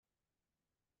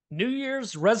New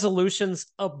Year's resolutions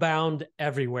abound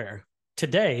everywhere.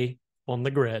 Today on The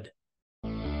Grid.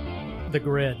 The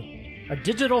Grid, a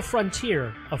digital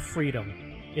frontier of freedom.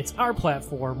 It's our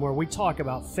platform where we talk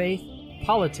about faith,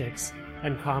 politics,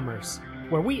 and commerce,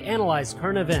 where we analyze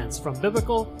current events from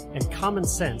biblical and common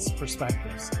sense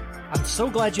perspectives. I'm so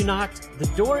glad you knocked. The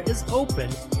door is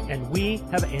open, and we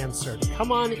have answered.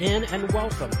 Come on in and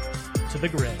welcome to The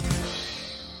Grid.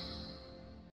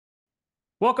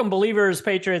 Welcome, believers,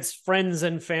 patriots, friends,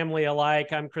 and family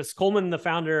alike. I'm Chris Coleman, the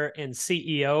founder and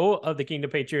CEO of the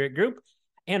Kingdom Patriot Group,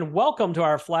 and welcome to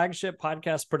our flagship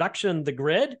podcast production, The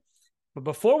Grid. But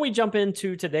before we jump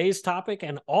into today's topic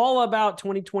and all about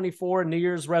 2024 New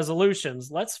Year's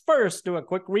resolutions, let's first do a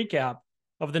quick recap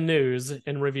of the news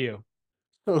in review.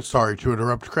 So sorry to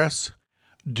interrupt, Chris.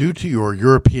 Due to your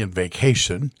European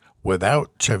vacation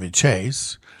without Chevy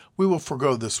Chase, we will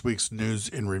forgo this week's news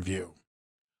in review.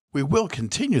 We will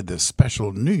continue this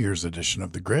special New Year's edition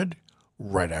of The Grid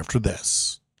right after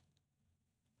this.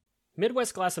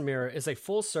 Midwest Glass and Mirror is a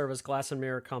full-service glass and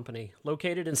mirror company.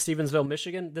 Located in Stevensville,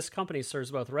 Michigan, this company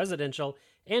serves both residential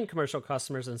and commercial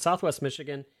customers in Southwest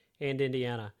Michigan and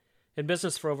Indiana. In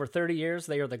business for over 30 years,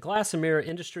 they are the glass and mirror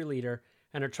industry leader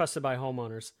and are trusted by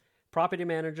homeowners, property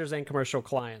managers, and commercial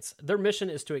clients. Their mission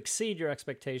is to exceed your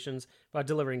expectations by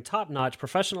delivering top-notch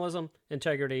professionalism,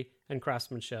 integrity, and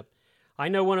craftsmanship. I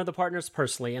know one of the partners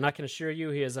personally, and I can assure you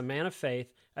he is a man of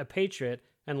faith, a patriot,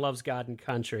 and loves God and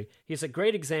country. He's a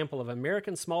great example of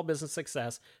American small business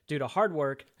success due to hard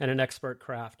work and an expert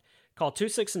craft. Call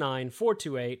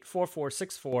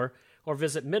 269-428-4464 or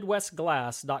visit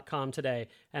MidwestGlass.com today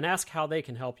and ask how they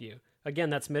can help you. Again,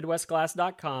 that's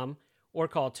MidwestGlass.com or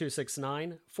call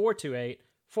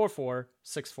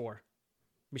 269-428-4464.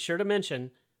 Be sure to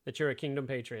mention that you're a Kingdom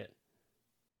Patriot.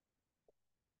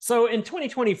 So in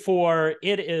 2024,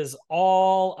 it is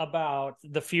all about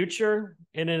the future,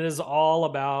 and it is all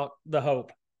about the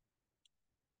hope.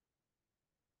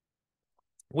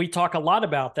 We talk a lot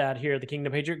about that here at the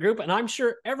Kingdom Patriot Group, and I'm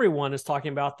sure everyone is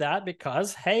talking about that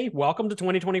because, hey, welcome to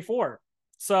 2024.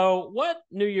 So what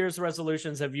New Year's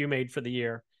resolutions have you made for the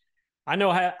year? I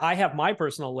know I have my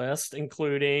personal list,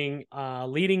 including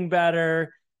leading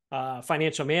better,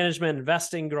 financial management,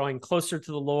 investing, growing closer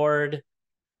to the Lord,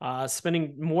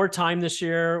 spending more time this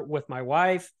year with my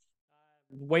wife,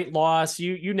 weight loss,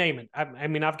 you name it. I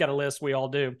mean, I've got a list. We all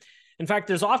do. In fact,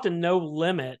 there's often no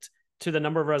limit to the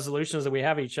number of resolutions that we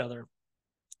have each other.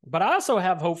 But I also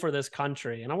have hope for this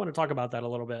country, and I want to talk about that a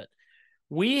little bit.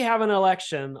 We have an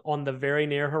election on the very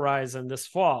near horizon this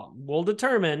fall. We'll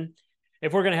determine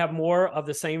if we're going to have more of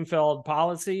the same failed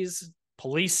policies,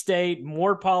 police state,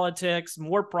 more politics,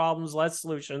 more problems, less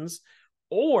solutions,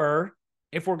 or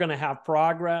if we're going to have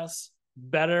progress,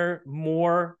 better,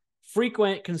 more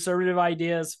frequent conservative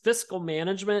ideas, fiscal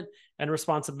management and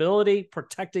responsibility,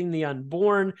 protecting the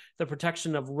unborn, the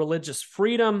protection of religious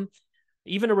freedom,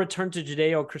 even a return to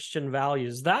Judeo-Christian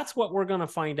values. That's what we're going to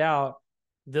find out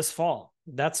this fall.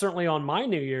 That's certainly on my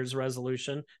New Year's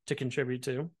resolution to contribute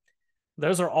to.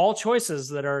 Those are all choices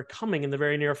that are coming in the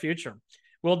very near future.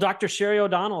 Will Dr. Sherry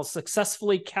O'Donnell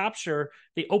successfully capture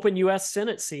the open U.S.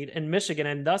 Senate seat in Michigan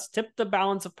and thus tip the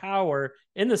balance of power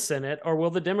in the Senate, or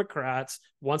will the Democrats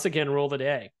once again rule the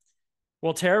day?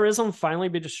 Will terrorism finally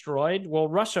be destroyed? Will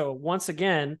Russia once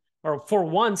again, or for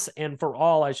once and for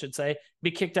all, I should say, be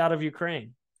kicked out of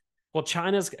Ukraine? Will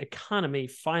China's economy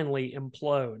finally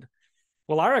implode?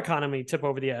 Will our economy tip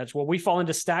over the edge? Will we fall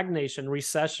into stagnation,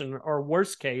 recession, or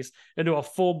worst case, into a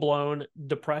full-blown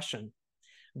depression?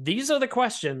 These are the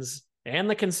questions and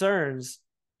the concerns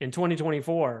in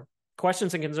 2024.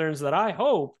 Questions and concerns that I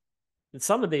hope that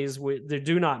some of these they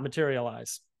do not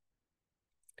materialize.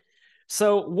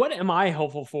 So what am I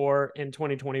hopeful for in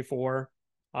 2024?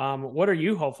 What are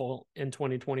you hopeful in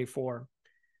 2024?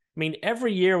 I mean,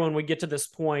 every year when we get to this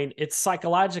point, it's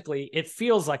psychologically, it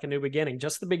feels like a new beginning.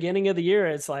 Just the beginning of the year,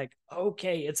 it's like,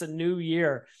 okay, it's a new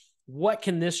year. What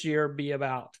can this year be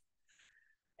about?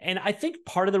 And I think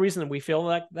part of the reason that we feel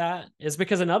like that is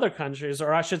because in other countries,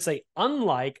 or I should say,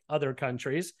 unlike other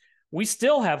countries, we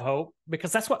still have hope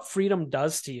because that's what freedom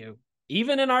does to you.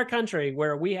 Even in our country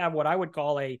where we have what I would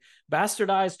call a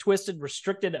bastardized, twisted,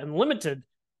 restricted, and limited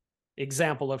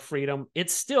example of freedom,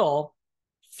 it's still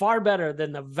far better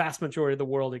than the vast majority of the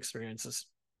world experiences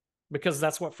because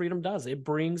that's what freedom does. It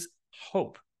brings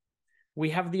hope.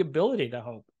 We have the ability to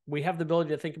hope. We have the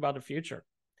ability to think about the future.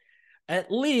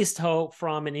 At least hope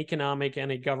from an economic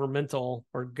and a governmental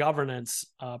or governance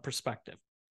perspective.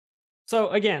 So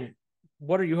again,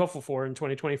 what are you hopeful for in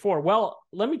 2024? Well,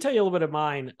 let me tell you a little bit of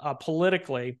mine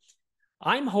politically.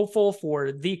 I'm hopeful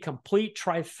for the complete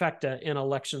trifecta in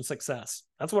election success.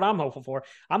 That's what I'm hopeful for.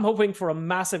 I'm hoping for a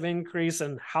massive increase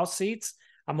in House seats.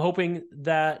 I'm hoping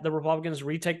that the Republicans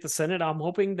retake the Senate. I'm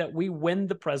hoping that we win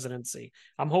the presidency.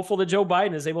 I'm hopeful that Joe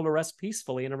Biden is able to rest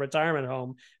peacefully in a retirement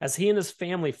home as he and his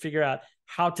family figure out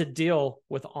how to deal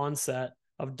with onset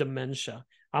of dementia.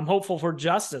 I'm hopeful for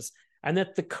justice and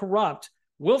that the corrupt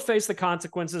will face the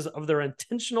consequences of their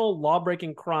intentional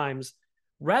law-breaking crimes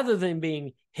rather than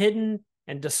being hidden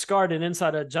and discarded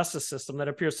inside a justice system that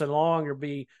appears to no longer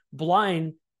be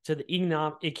blind to the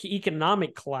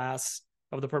economic class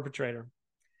of the perpetrator,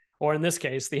 or in this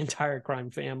case, the entire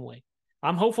crime family.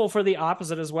 I'm hopeful for the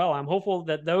opposite as well. I'm hopeful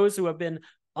that those who have been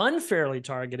unfairly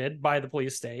targeted by the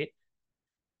police state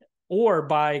or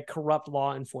by corrupt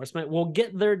law enforcement will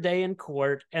get their day in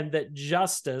court and that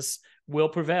justice will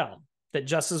prevail, that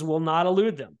justice will not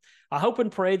elude them. I hope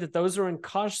and pray that those who are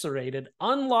incarcerated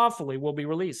unlawfully will be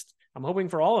released. I'm hoping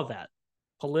for all of that,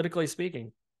 politically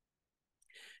speaking.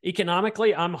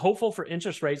 Economically, I'm hopeful for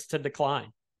interest rates to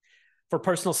decline, for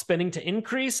personal spending to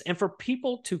increase, and for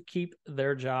people to keep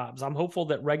their jobs. I'm hopeful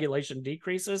that regulation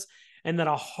decreases and that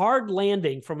a hard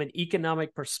landing from an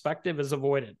economic perspective is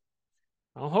avoided.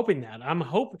 I'm hoping that. I'm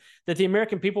hoping that the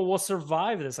American people will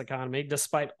survive this economy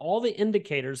despite all the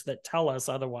indicators that tell us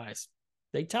otherwise.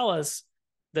 They tell us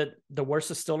that the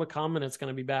worst is still to come and it's going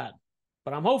to be bad.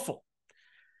 But I'm hopeful.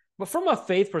 But from a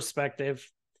faith perspective,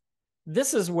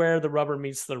 this is where the rubber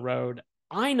meets the road.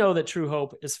 I know that true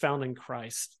hope is found in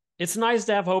Christ. It's nice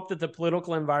to have hope that the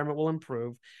political environment will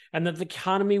improve and that the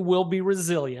economy will be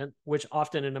resilient, which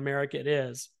often in America it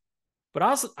is. But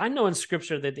also, I know in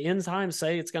Scripture that the end times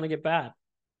say it's going to get bad.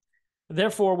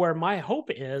 Therefore, where my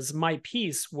hope is, my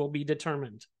peace will be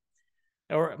determined.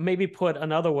 Or maybe put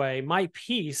another way, my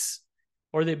peace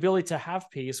or the ability to have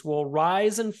peace will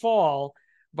rise and fall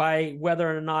by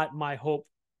whether or not my hope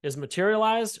is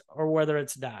materialized or whether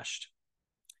it's dashed.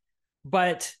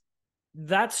 But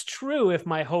that's true if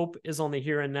my hope is on the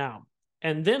here and now.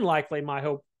 And then likely my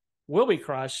hope will be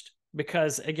crushed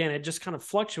because, again, it just kind of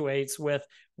fluctuates with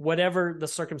whatever the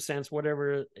circumstance,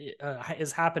 whatever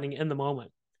is happening in the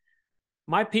moment.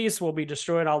 My peace will be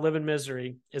destroyed. I'll live in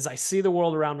misery as I see the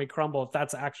world around me crumble, if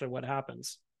that's actually what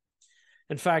happens.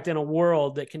 In fact, in a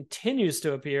world that continues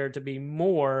to appear to be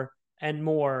more and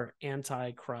more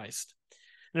anti-Christ.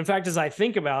 And in fact, as I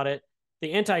think about it,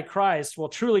 the anti-Christ will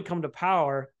truly come to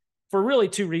power for really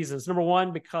two reasons. Number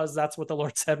one, because that's what the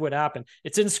Lord said would happen.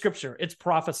 It's in Scripture. It's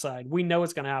prophesied. We know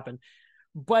it's going to happen.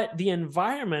 But the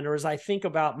environment, or as I think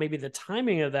about maybe the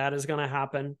timing of that, is going to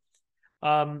happen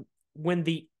when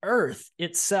the earth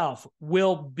itself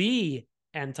will be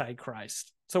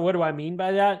anti-Christ. So what do I mean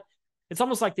by that? It's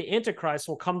almost like the Antichrist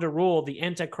will come to rule the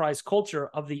Antichrist culture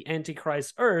of the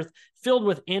Antichrist earth filled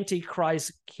with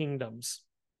Antichrist kingdoms.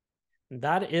 And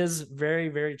that is very,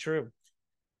 very true.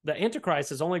 The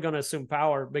Antichrist is only going to assume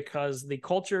power because the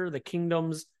culture, the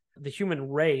kingdoms, the human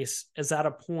race is at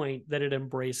a point that it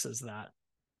embraces that.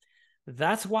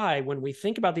 That's why when we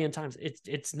think about the end times,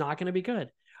 it's not going to be good.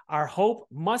 Our hope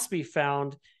must be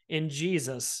found in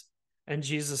Jesus and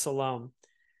Jesus alone.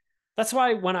 That's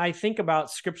why when I think about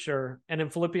Scripture and in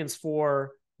Philippians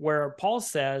 4, where Paul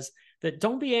says that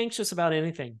don't be anxious about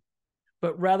anything,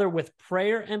 but rather with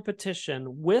prayer and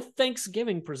petition, with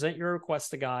thanksgiving, present your requests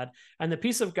to God, and the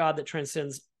peace of God that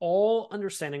transcends all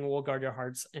understanding will guard your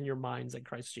hearts and your minds in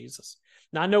Christ Jesus.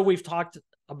 Now, I know we've talked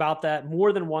about that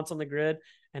more than once on the grid,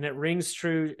 and it rings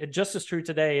true, just as true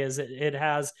today as it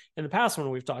has in the past when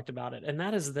we've talked about it, and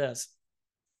that is this.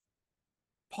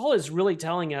 Paul is really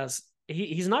telling us,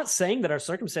 he's not saying that our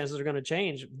circumstances are going to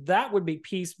change. That would be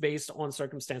peace based on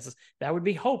circumstances. That would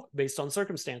be hope based on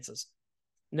circumstances.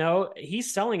 No,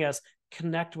 he's telling us,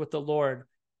 connect with the Lord,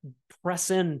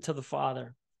 press into the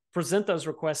Father, present those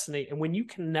requests to and when you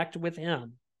connect with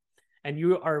him and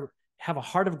you have a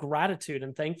heart of gratitude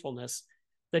and thankfulness,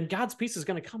 then God's peace is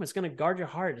going to come. It's going to guard your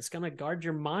heart. It's going to guard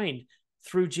your mind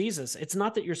through Jesus. It's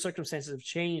not that your circumstances have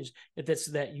changed,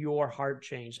 it's that your heart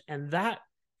changed. And that,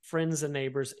 friends and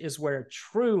neighbors, is where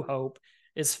true hope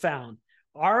is found.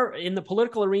 In the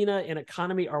political arena and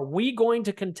economy, are we going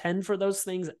to contend for those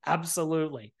things?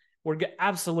 Absolutely. We're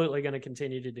absolutely going to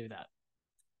continue to do that.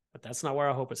 But that's not where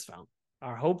our hope is found.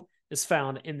 Our hope is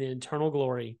found in the eternal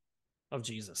glory of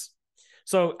Jesus.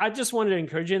 So I just wanted to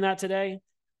encourage you in that today.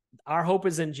 Our hope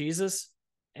is in Jesus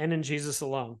and in Jesus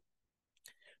alone.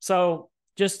 So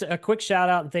just a quick shout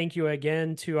out and thank you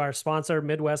again to our sponsor,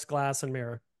 Midwest Glass and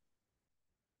Mirror.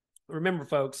 Remember,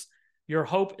 folks, your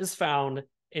hope is found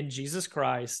in Jesus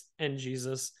Christ and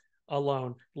Jesus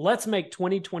alone. Let's make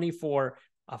 2024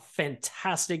 a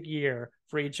fantastic year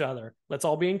for each other. Let's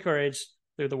all be encouraged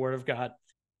through the Word of God.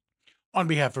 On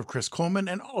behalf of Chris Coleman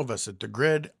and all of us at The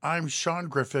Grid, I'm Sean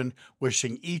Griffin,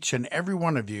 wishing each and every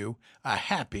one of you a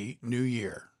happy new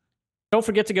year. Don't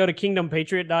forget to go to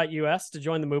kingdompatriot.us to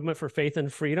join the movement for faith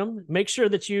and freedom. Make sure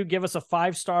that you give us a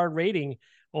 5-star rating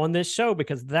on this show,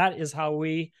 because that is how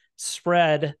we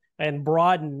spread and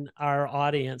broaden our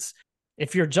audience.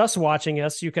 If you're just watching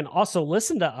us, you can also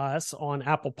listen to us on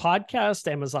Apple Podcasts,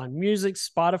 Amazon Music,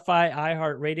 Spotify,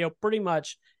 iHeartRadio, pretty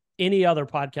much any other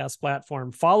podcast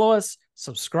platform. Follow us,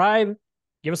 subscribe,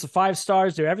 give us a 5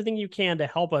 stars, do everything you can to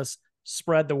help us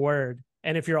spread the word.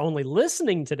 And if you're only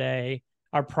listening today,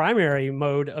 our primary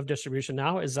mode of distribution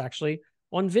now is actually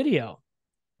on video.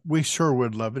 We sure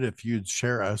would love it if you'd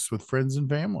share us with friends and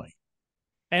family.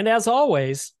 And as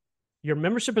always, your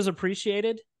membership is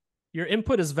appreciated, your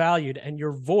input is valued, and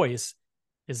your voice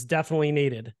is definitely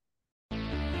needed.